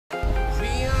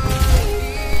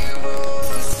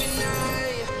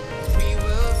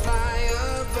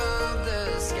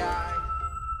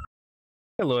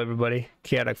Hello everybody,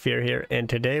 Chaotic Fear here, and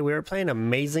today we are playing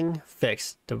Amazing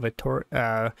Fix, the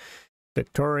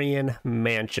Victorian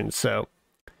Mansion. So,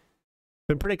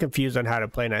 been pretty confused on how to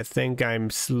play, and I think I'm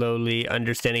slowly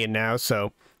understanding it now,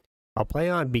 so I'll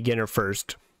play on beginner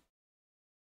first.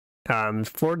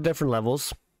 4 different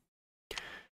levels,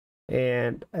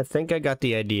 and I think I got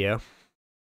the idea.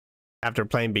 After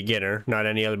playing beginner, not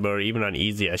any other mode, even on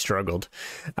easy I struggled.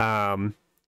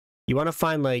 You want to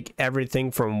find like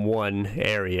everything from one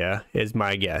area is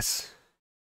my guess.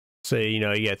 So you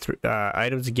know you get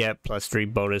items to get plus 3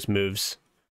 bonus moves.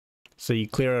 So you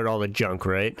clear out all the junk,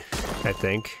 right? I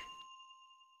think.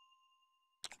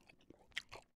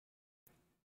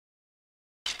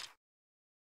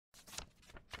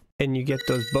 And you get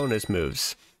those bonus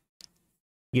moves.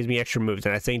 It gives me extra moves,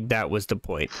 and I think that was the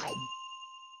point.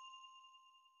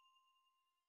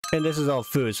 And this is all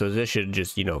food, so this should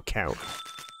just, you know, count.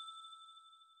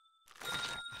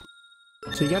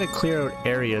 So you gotta clear out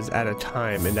areas at a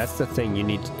time, and that's the thing you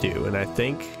need to do. And I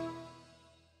think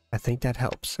that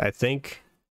helps. I think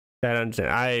that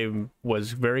I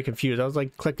was very confused. I was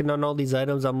like clicking on all these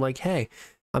items. I'm like, hey,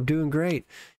 I'm doing great.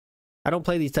 I don't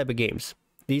play these type of games.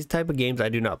 These type of games I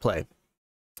do not play.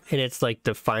 And it's like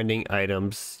the finding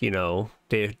items, you know,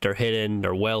 they're hidden,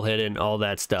 they're well hidden, all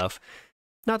that stuff.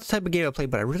 Not the type of game I play,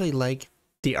 but I really like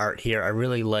the art here. I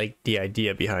really like the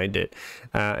idea behind it.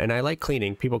 And I like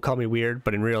cleaning. People call me weird,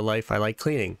 but in real life, I like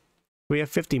cleaning. We have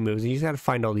 50 moves, and you just got to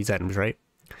find all these items, right?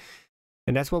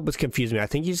 And that's what was confusing me. I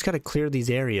think you just got to clear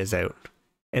these areas out.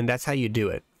 And that's how you do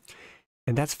it.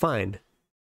 And that's fine.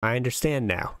 I understand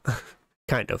now.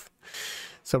 Kind of.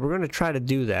 So we're going to try to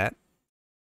do that.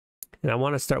 And I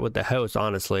want to start with the house,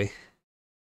 honestly.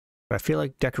 But I feel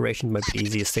like decoration might be the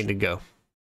easiest thing to go.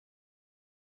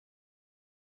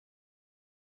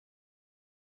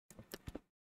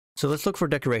 So let's look for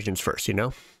decorations first, you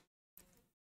know?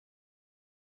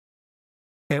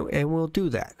 And we'll do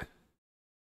that.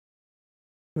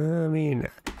 I mean,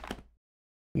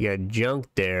 you got junk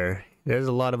there. There's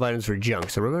a lot of items for junk,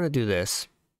 so we're going to do this.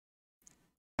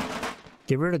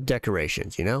 Get rid of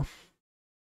decorations, you know?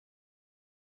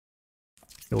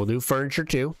 And we'll do furniture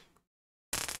too.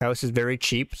 House is very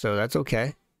cheap, so that's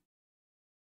okay.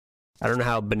 I don't know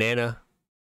how banana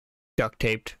duct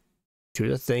taped to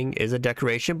the thing is a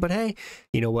decoration, but hey,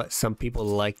 you know what? Some people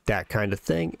like that kind of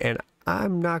thing, and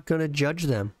I'm not gonna judge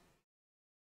them.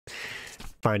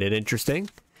 Find it interesting,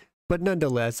 but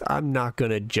nonetheless, I'm not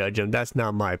gonna judge them. That's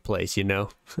not my place, you know.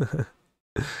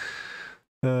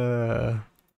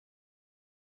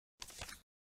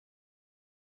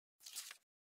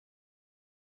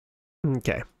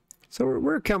 Okay, so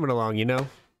we're coming along, you know.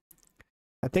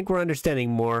 I think we're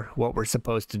understanding more what we're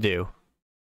supposed to do.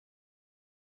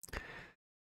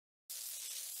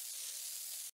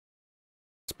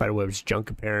 Spiderweb's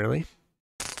junk, apparently.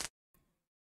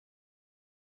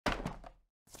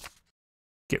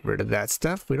 Get rid of that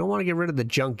stuff. We don't want to get rid of the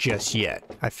junk just yet.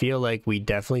 I feel like we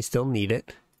definitely still need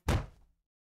it.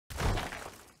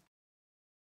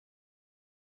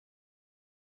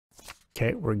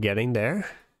 Okay, we're getting there.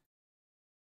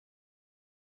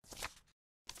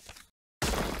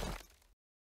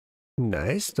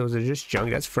 Nice. Those are just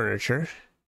junk. That's furniture.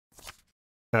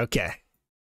 Okay.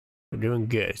 We're doing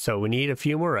good. So we need a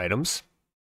few more items.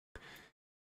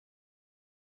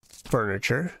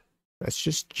 Furniture. That's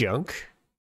just junk.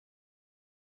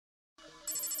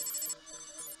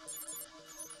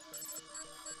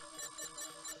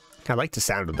 I like the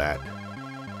sound of that.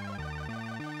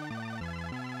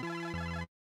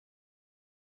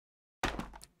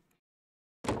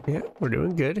 Yeah, we're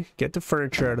doing good. Get the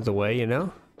furniture out of the way, you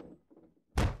know?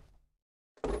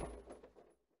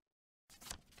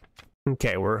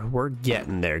 Okay, we're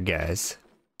getting there, guys.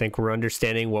 I think we're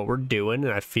understanding what we're doing,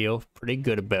 and I feel pretty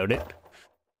good about it.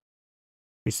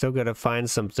 We still gotta find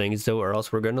some things, though, or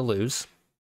else we're gonna lose.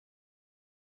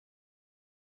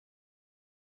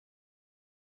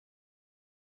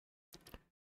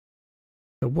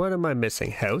 So what am I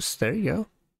missing? House. There you go.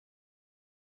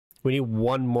 We need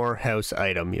one more house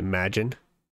item, you imagine?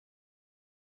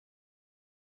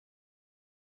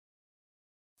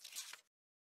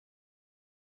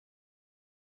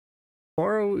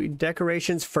 Or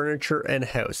decorations, furniture, and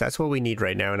house. That's what we need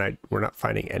right now, and we're not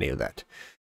finding any of that.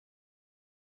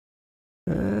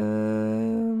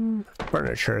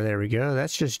 Furniture, there we go.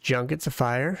 That's just junk. It's a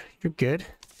fire. You're good.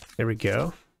 There we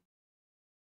go.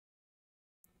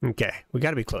 Okay, we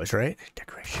gotta be close, right?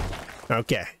 Decoration.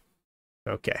 Okay.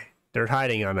 Okay. They're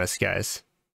hiding on us, guys.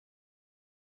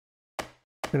 I'm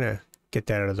gonna get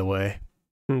that out of the way.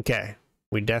 Okay.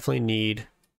 We definitely need...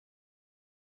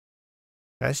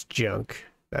 That's junk.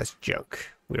 That's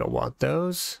junk. We don't want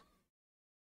those.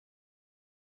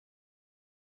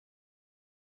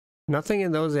 Nothing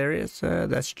in those areas.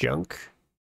 That's junk.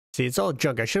 See, it's all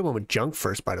junk. I should have went with junk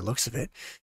first by the looks of it.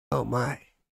 Oh my.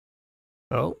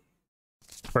 Oh.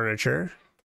 Furniture.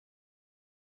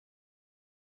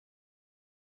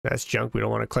 That's junk. We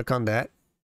don't want to click on that.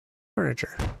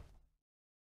 Furniture. I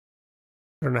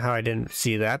don't know how I didn't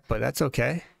see that, but that's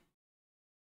okay.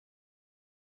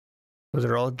 Those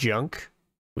are all junk.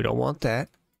 We don't want that.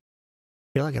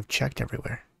 I feel like I've checked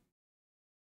everywhere.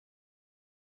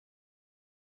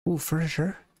 Ooh,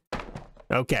 furniture.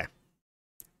 Okay.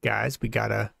 Guys, we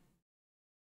gotta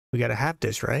have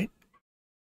this, right?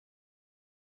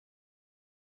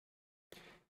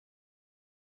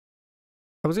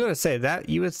 I was gonna say that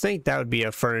you would think that would be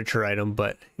a furniture item,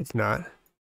 but it's not.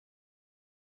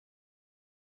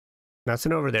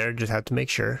 Nothing over there, just have to make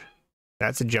sure.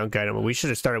 That's a junk item. We should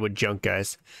have started with junk,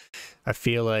 guys. I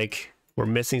feel like we're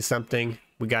missing something.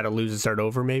 We gotta lose and start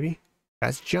over, maybe?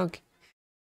 That's junk.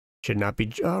 Should not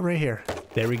be. Oh, right here.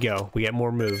 There we go. We get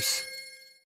more moves.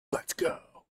 Let's go.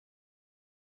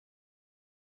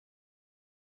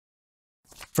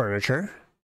 Furniture.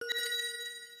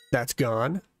 That's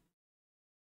gone.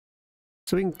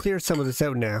 So we can clear some of this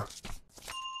out now.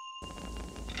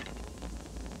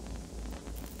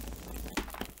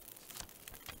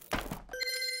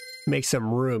 Make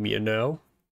some room, you know?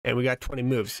 And we got 20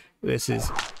 moves.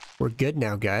 We're good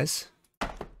now, guys.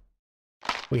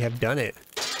 We have done it.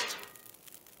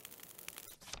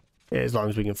 As long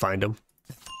as we can find them.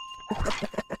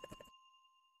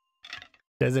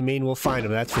 Doesn't mean we'll find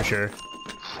them, that's for sure.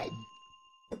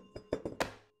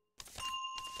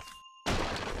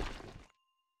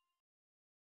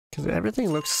 Because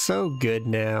everything looks so good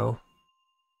now.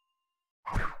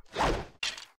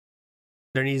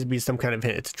 There needs to be some kind of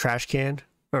hint. It's a trash can.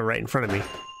 Oh, right in front of me.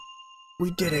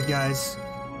 We did it, guys.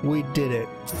 We did it.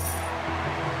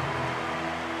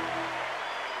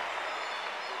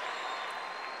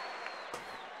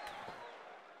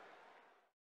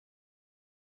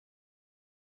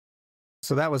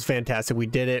 So that was fantastic. We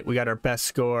did it. We got our best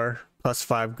score.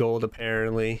 +5 gold,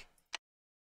 apparently.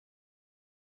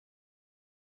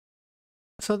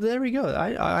 So there we go.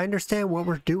 I understand what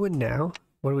we're doing now.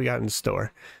 What do we got in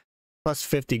store?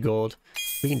 +50 gold.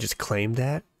 We can just claim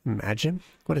that. Imagine.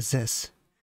 What is this?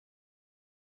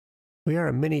 We are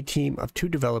a mini team of 2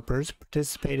 developers.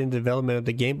 Participate in the development of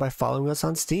the game by following us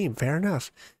on Steam. Fair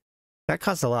enough. That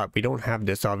costs a lot. We don't have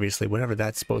this, obviously. Whatever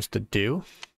that's supposed to do.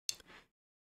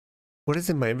 What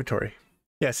is in my inventory?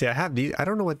 Yeah, see, I have these. I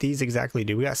don't know what these exactly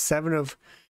do. We got 7 of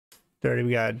 30.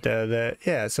 We got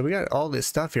yeah, so we got all this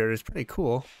stuff here. It's pretty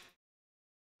cool. I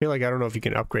feel like I don't know if you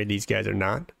can upgrade these guys or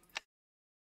not.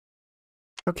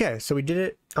 Okay, so we did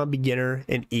it on beginner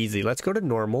and easy. Let's go to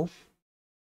normal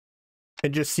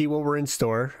and just see what we're in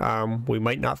store. We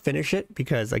might not finish it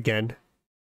because, again,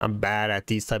 I'm bad at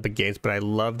these type of games, but I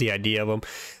love the idea of them.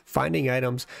 Finding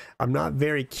items, I'm not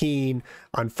very keen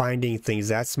on finding things.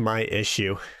 That's my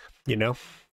issue, you know?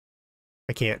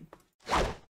 I can't. Can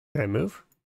I move?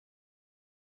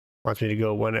 Wants me to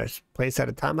go one place at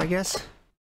a time, I guess.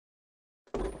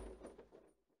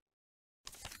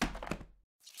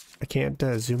 I can't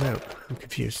zoom out. I'm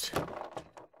confused.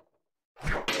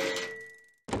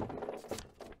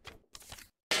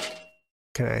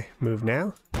 Can I move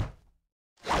now?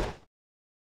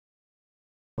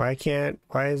 Why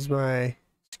is my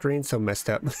screen so messed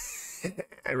up?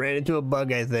 I ran into a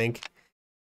bug, I think.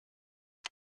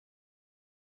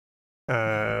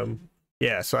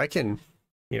 Yeah, so I can,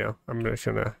 you know, I'm just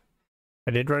gonna,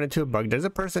 I did run into a bug. There's a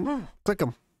person. Click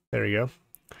them. There we go.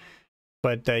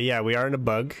 But yeah, we are in a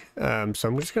bug. So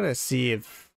I'm just gonna see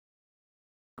if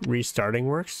restarting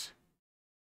works.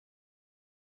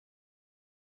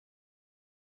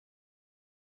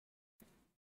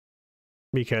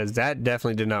 Because that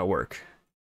definitely did not work.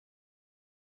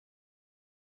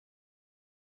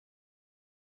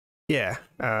 Yeah.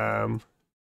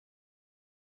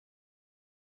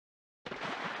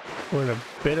 We're in a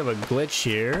bit of a glitch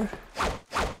here.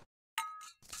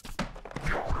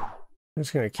 I'm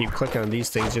just gonna keep clicking on these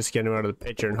things, just get them out of the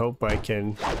picture and hope I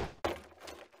can.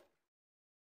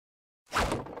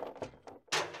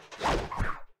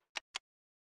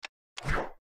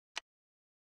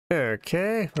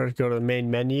 Okay, let's go to the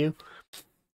main menu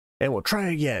and we'll try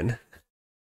again.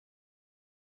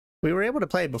 We were able to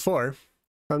play it before.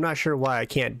 I'm not sure why I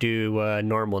can't do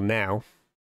normal now.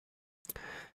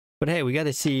 But hey, we got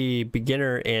to see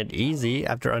beginner and easy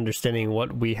after understanding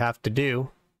what we have to do.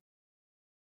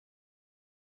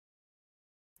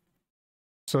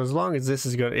 So as long as this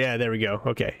is good, yeah, there we go.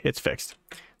 Okay, it's fixed.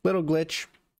 Little glitch.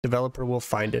 Developer will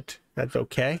find it. That's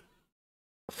okay.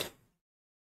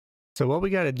 So what we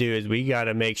got to do is we got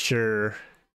to make sure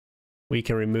we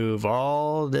can remove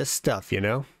all this stuff, you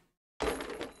know?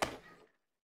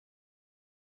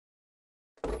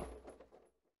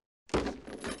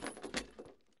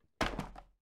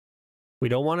 We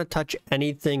don't want to touch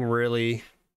anything really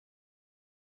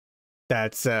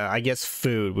that's, I guess,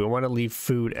 food. We want to leave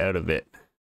food out of it.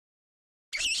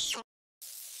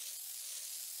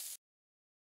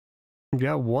 We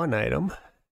got one item.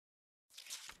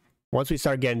 Once we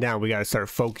start getting down, we got to start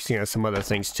focusing on some other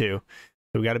things too.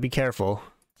 So we got to be careful.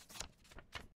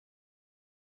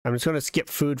 I'm just going to skip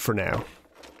food for now.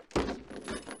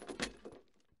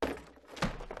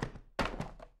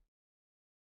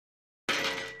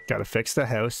 Got to fix the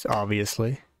house,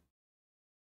 obviously.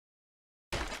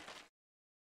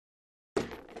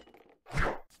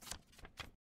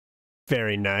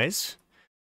 Very nice.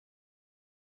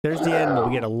 There's the animal.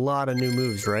 We get a lot of new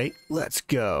moves, right? Let's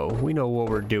go. We know what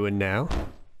we're doing now.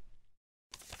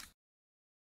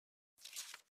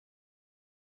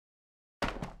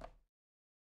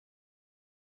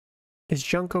 Is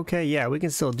junk okay? Yeah, we can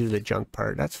still do the junk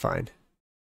part. That's fine.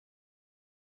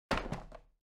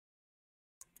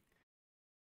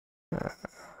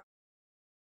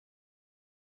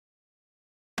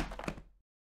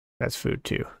 That's food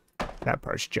too. That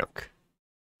part's junk.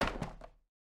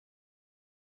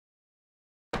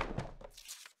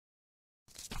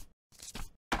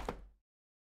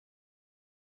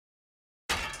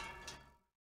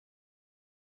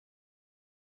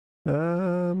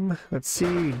 Let's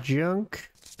see, junk,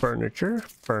 furniture,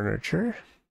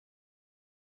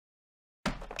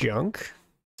 junk.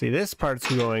 See, this part's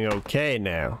going okay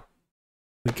now.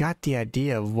 We got the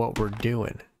idea of what we're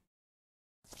doing.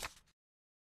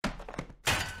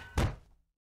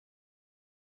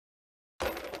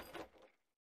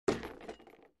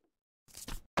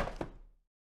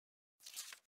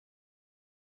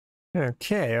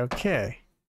 Okay.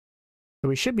 So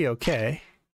we should be okay.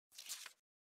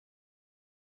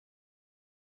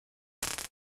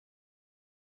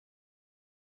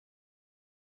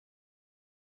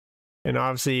 And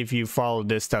obviously, if you follow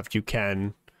this stuff, you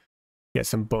can get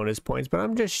some bonus points. But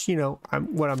I'm just, you know,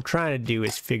 what I'm trying to do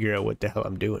is figure out what the hell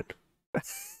I'm doing.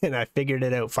 And I figured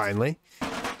it out finally.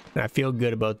 And I feel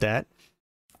good about that.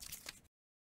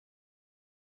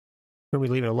 We'll be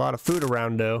leaving a lot of food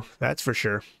around, though. That's for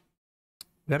sure.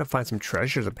 We gotta find some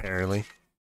treasures, apparently.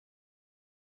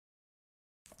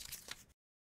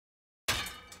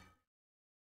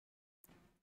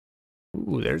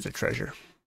 Ooh, there's a treasure.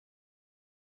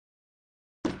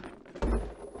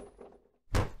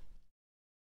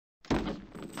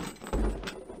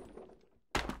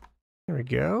 There we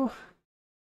go.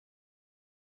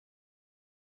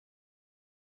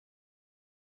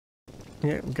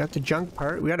 Yeah, we got the junk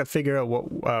part. We got to figure out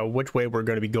what which way we're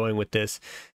going to be going with this,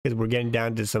 because we're getting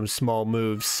down to some small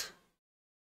moves.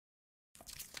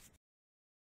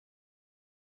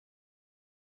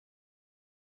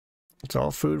 It's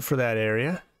all food for that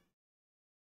area.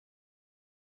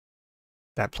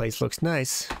 That place looks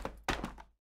nice.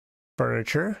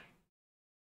 Furniture.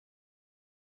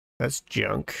 That's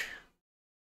junk.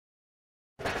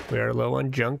 We are low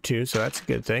on junk too, so that's a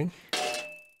good thing.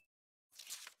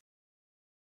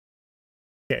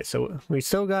 Okay, so we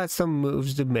still got some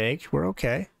moves to make. We're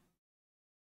okay.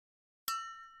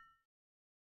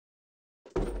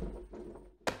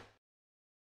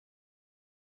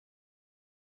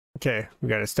 Okay, we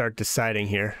got to start deciding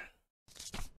here.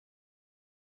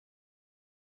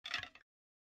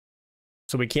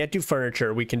 So we can't do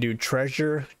furniture. We can do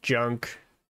treasure, junk,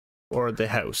 or the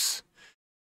house.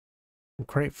 And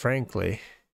quite frankly,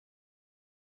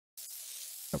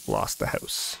 I've lost the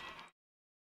house.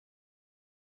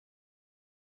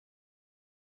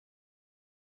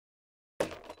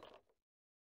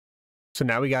 So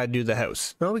now we gotta do the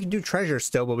house. Well, we can do treasure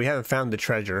still, but we haven't found the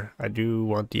treasure. I do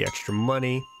want the extra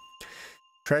money.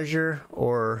 Treasure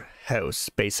or house,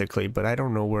 basically, but I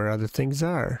don't know where other things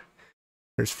are.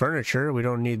 There's furniture. We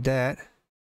don't need that.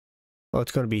 Oh,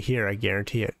 it's going to be here. I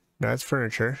guarantee it. No, that's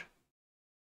furniture.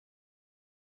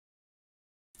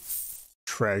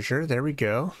 Treasure. There we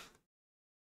go.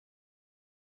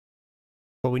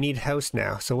 But we need house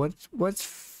now. So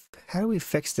how do we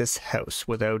fix this house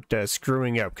without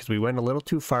screwing up? Because we went a little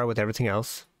too far with everything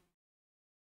else.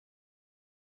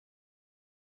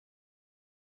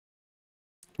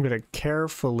 I'm going to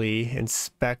carefully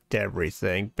inspect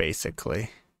everything, basically.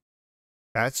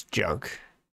 That's junk.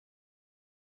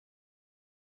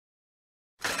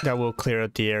 That will clear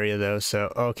out the area though,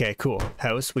 so okay, cool.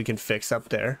 House we can fix up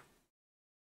there.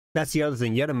 That's the other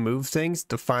thing. You got to move things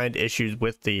to find issues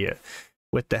with the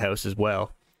house as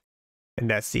well, and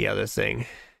that's the other thing.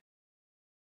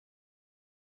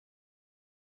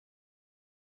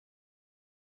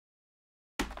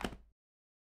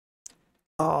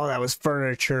 Oh, that was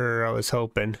furniture. I was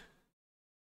hoping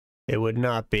it would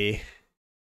not be.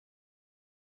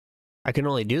 I can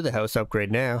only do the house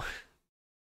upgrade now.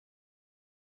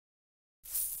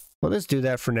 Well, let's do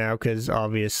that for now, because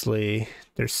obviously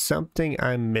there's something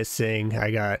I'm missing. I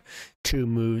got 2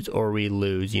 moves or we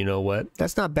lose. You know what?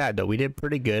 That's not bad, though. We did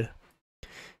pretty good. If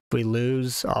we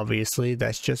lose, obviously,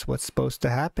 that's just what's supposed to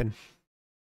happen.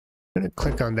 I'm going to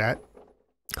click on that,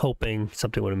 hoping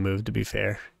something would have moved, to be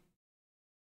fair.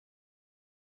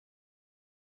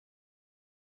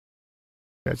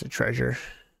 There's a treasure.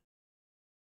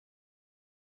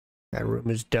 That room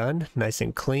is done. Nice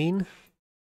and clean.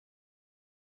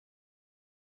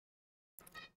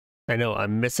 I know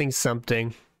I'm missing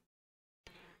something,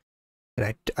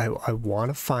 and I want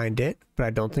to find it, but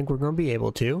I don't think we're going to be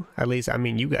able to. At least, I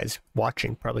mean, you guys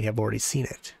watching probably have already seen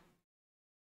it.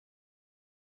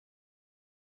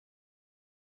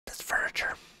 That's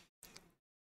furniture.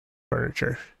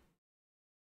 Furniture.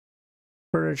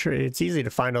 Furniture. It's easy to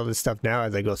find all this stuff now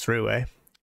as I go through, eh?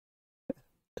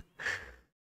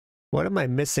 What am I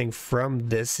missing from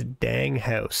this dang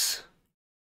house?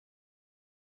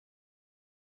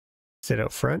 Sit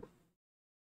out front.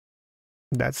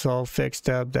 That's all fixed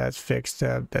up. That's fixed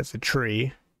up. That's a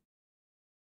tree.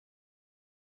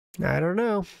 I don't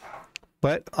know.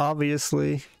 But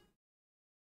obviously,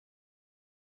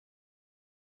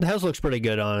 the house looks pretty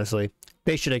good, honestly.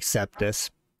 They should accept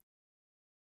this.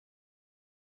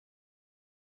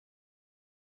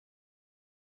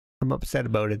 I'm upset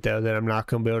about it, though, that I'm not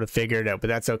going to be able to figure it out. But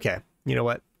that's okay. You know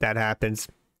what? That happens.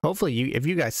 Hopefully, if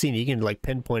you guys seen it, you can like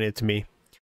pinpoint it to me.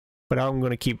 But I'm going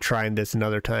to keep trying this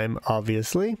another time,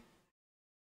 obviously.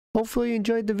 Hopefully you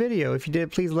enjoyed the video. If you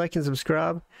did, please like and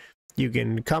subscribe. You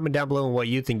can comment down below on what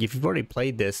you think. If you've already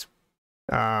played this,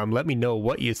 let me know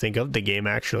what you think of the game,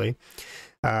 actually.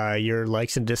 Your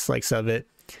likes and dislikes of it.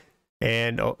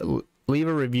 And leave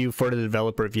a review for the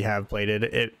developer if you have played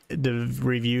it. The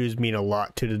reviews mean a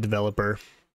lot to the developer.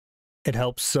 It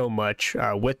helps so much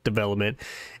with development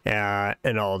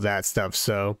and all of that stuff.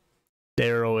 So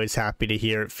they're always happy to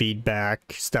hear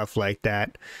feedback, stuff like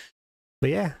that. But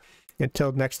yeah,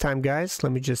 until next time, guys,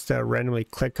 let me just randomly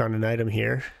click on an item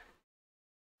here.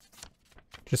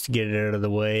 Just to get it out of the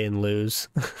way and lose.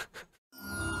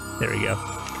 There we go.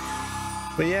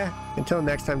 But yeah, until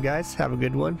next time, guys, have a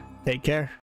good one. Take care.